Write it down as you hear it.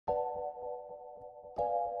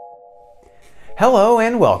Hello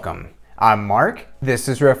and welcome. I'm Mark, this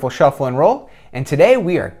is Riffle Shuffle and Roll, and today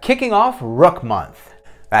we are kicking off Rook Month.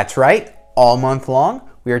 That's right, all month long,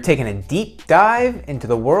 we are taking a deep dive into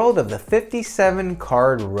the world of the 57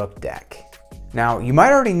 card Rook deck. Now, you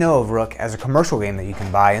might already know of Rook as a commercial game that you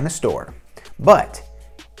can buy in the store, but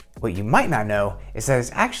what you might not know is that it's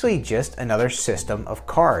actually just another system of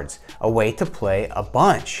cards, a way to play a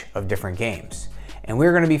bunch of different games. And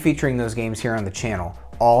we're going to be featuring those games here on the channel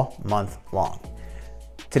all month long.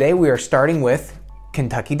 Today we are starting with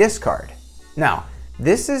Kentucky Discard. Now,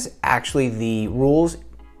 this is actually the rules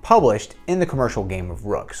published in the commercial game of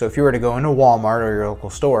Rook. So if you were to go into Walmart or your local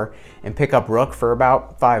store and pick up Rook for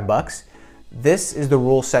about $5, this is the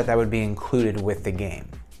rule set that would be included with the game.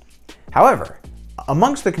 However,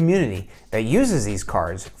 amongst the community that uses these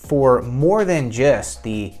cards for more than just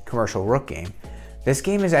the commercial Rook game, this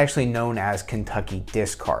game is actually known as Kentucky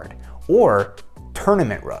Discard or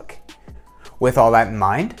Tournament Rook. With all that in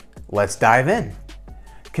mind, let's dive in.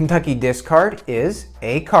 Kentucky Discard is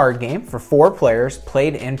a card game for 4 players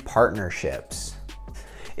played in partnerships.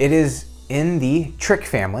 It is in the trick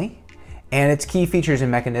family, and its key features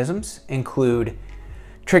and mechanisms include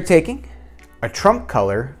trick taking, a trump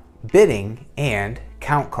color, bidding, and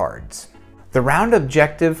count cards. The round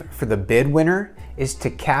objective for the bid winner is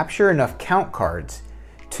to capture enough count cards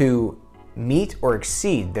to meet or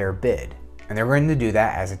exceed their bid, and they're going to do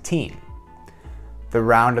that as a team. The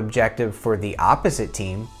round objective for the opposite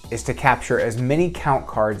team is to capture as many count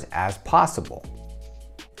cards as possible.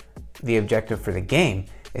 The objective for the game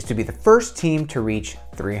is to be the first team to reach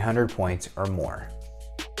 300 points or more.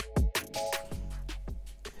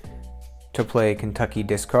 To play Kentucky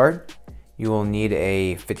Discard, you will need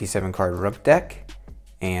a 57 card Rook deck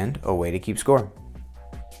and a way to keep score.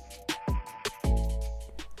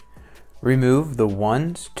 Remove the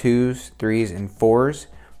 1s, 2s, 3s, and 4s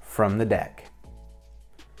from the deck.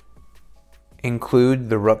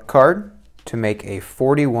 Include the Rook card to make a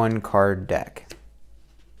 41 card deck.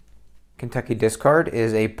 Kentucky Discard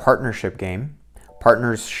is a partnership game.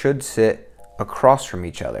 Partners should sit across from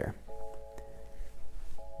each other.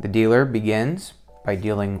 The dealer begins by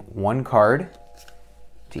dealing 1 card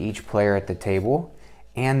to each player at the table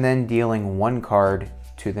and then dealing 1 card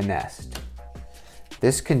to the nest.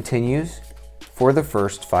 This continues for the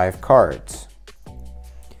first 5 cards.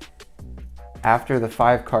 After the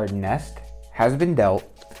 5 card nest has been dealt,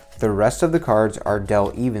 the rest of the cards are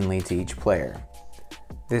dealt evenly to each player.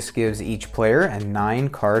 This gives each player a 9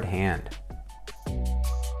 card hand.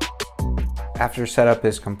 After setup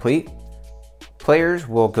is complete, players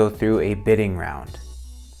will go through a bidding round.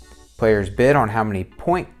 Players bid on how many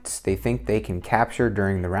points they think they can capture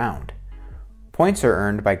during the round. Points are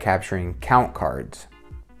earned by capturing count cards.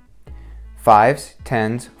 5s,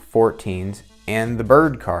 10s, 14s, and the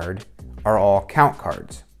bird card are all count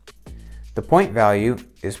cards. The point value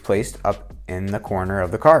is placed up in the corner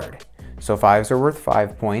of the card. So 5s are worth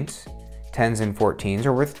 5 points, 10s and 14s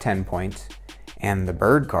are worth 10 points, and the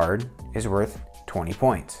bird card is worth 20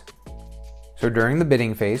 points. So during the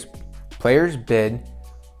bidding phase, players bid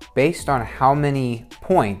based on how many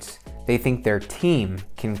points they think their team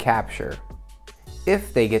can capture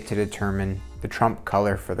if they get to determine the trump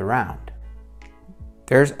color for the round.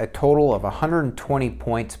 There's a total of 120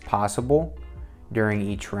 points possible during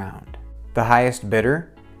each round. The highest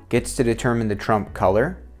bidder gets to determine the trump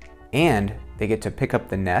color, and they get to pick up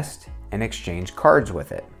the nest and exchange cards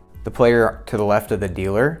with it. The player to the left of the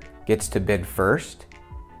dealer gets to bid first.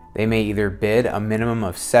 They may either bid a minimum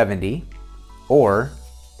of 70 or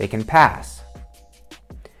they can pass.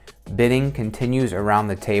 Bidding continues around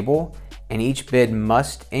the table, and each bid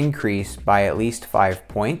must increase by at least 5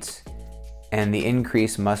 points, and the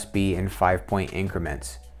increase must be in 5-point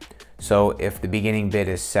increments. So if the beginning bid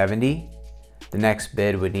is 70, the next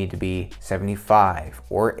bid would need to be 75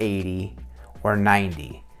 or 80 or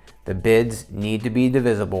 90. The bids need to be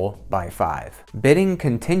divisible by 5. Bidding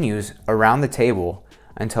continues around the table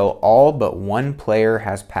until all but 1 player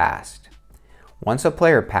has passed. Once a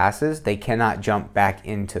player passes, they cannot jump back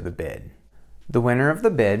into the bid. The winner of the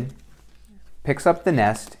bid picks up the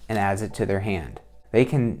nest and adds it to their hand. They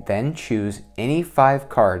can then choose any 5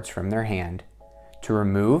 cards from their hand to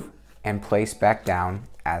remove and place back down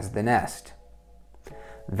as the nest.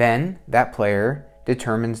 Then that player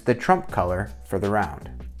determines the trump color for the round.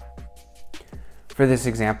 For this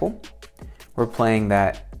example, we're playing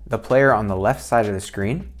that the player on the left side of the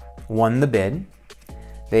screen won the bid.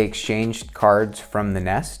 They exchanged cards from the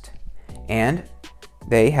nest, and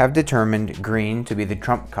they have determined green to be the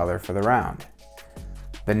trump color for the round.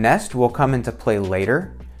 The nest will come into play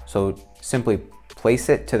later, so simply place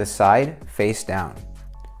it to the side face down.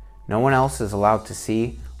 No one else is allowed to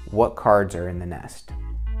see what cards are in the nest.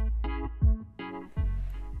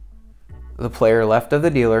 The player left of the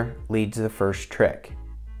dealer leads the first trick.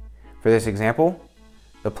 For this example,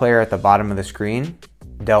 the player at the bottom of the screen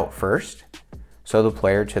dealt first, so the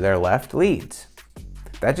player to their left leads.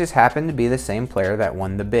 That just happened to be the same player that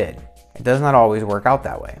won the bid. It does not always work out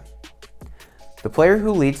that way. The player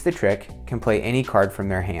who leads the trick can play any card from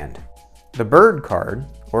their hand. The bird card,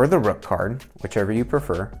 or the rook card, whichever you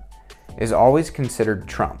prefer, is always considered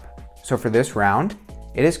trump. So for this round,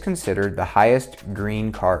 it is considered the highest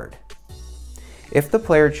green card. If the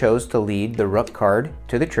player chose to lead the rook card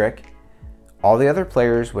to the trick, all the other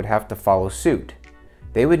players would have to follow suit.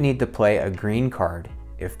 They would need to play a green card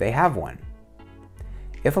if they have one.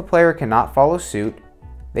 If a player cannot follow suit,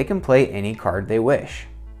 they can play any card they wish.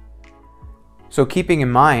 So keeping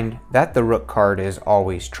in mind that the rook card is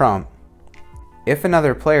always trump, if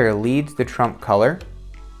another player leads the trump color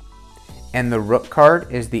and the rook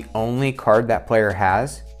card is the only card that player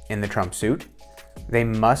has in the trump suit, they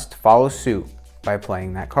must follow suit by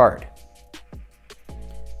playing that card.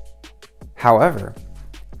 However,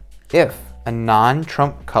 if a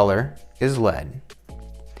non-trump color is led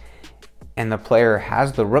and the player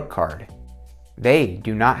has the rook card, they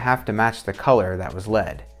do not have to match the color that was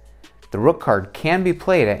led. The rook card can be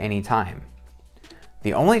played at any time.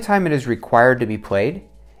 The only time it is required to be played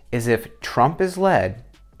is if trump is led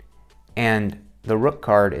and the rook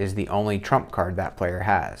card is the only trump card that player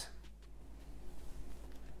has.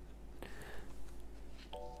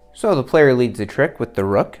 So the player leads the trick with the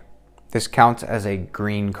rook. This counts as a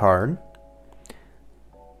green card.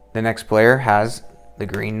 The next player has the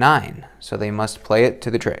green 9, so they must play it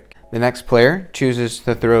to the trick. The next player chooses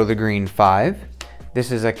to throw the green 5.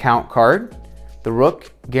 This is a count card. The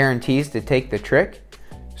rook guarantees to take the trick,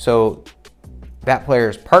 so that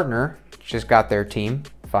player's partner just got their team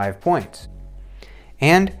 5 points.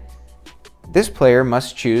 And this player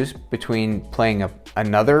must choose between playing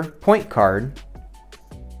another point card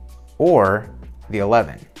or the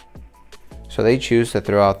 11. So they choose to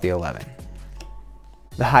throw out the 11.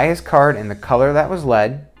 The highest card in the color that was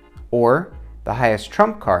led, or the highest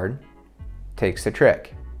trump card, takes the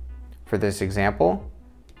trick. For this example,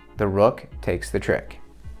 the rook takes the trick.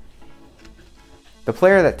 The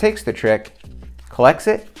player that takes the trick collects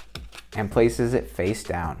it and places it face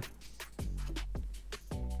down.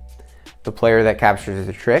 The player that captures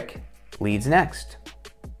the trick leads next.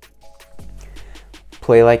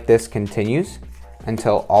 Play like this continues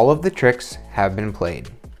until all of the tricks have been played.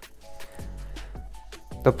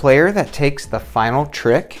 The player that takes the final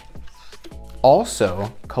trick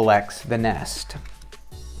also collects the nest.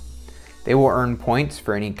 They will earn points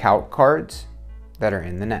for any count cards that are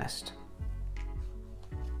in the nest.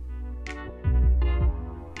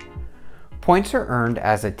 Points are earned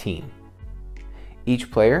as a team. Each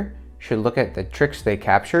player should look at the tricks they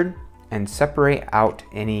captured and separate out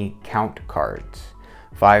any count cards.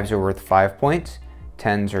 5s are worth 5 points,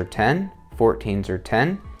 10s are 10, 14s are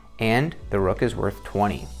 10, and the rook is worth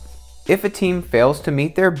 20. If a team fails to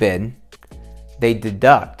meet their bid, they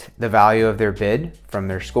deduct the value of their bid from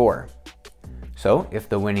their score. So if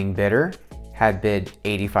the winning bidder had bid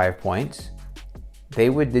 85 points, they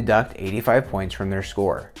would deduct 85 points from their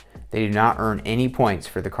score. They do not earn any points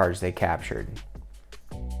for the cards they captured.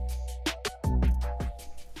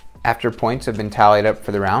 After points have been tallied up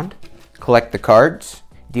for the round, collect the cards,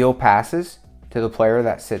 deal passes to the player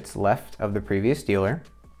that sits left of the previous dealer,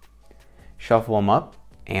 shuffle them up,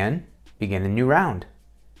 and begin a new round.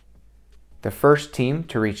 The first team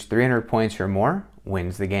to reach 300 points or more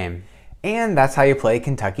wins the game. And that's how you play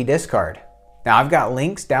Kentucky Discard. Now I've got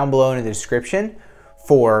links down below in the description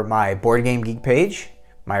for my Board Game Geek page,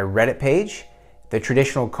 my Reddit page, the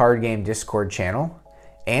Traditional Card Game Discord channel,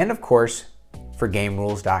 and of course, for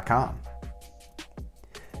GameRules.com.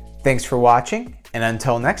 Thanks for watching, and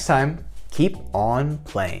until next time, keep on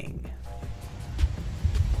playing.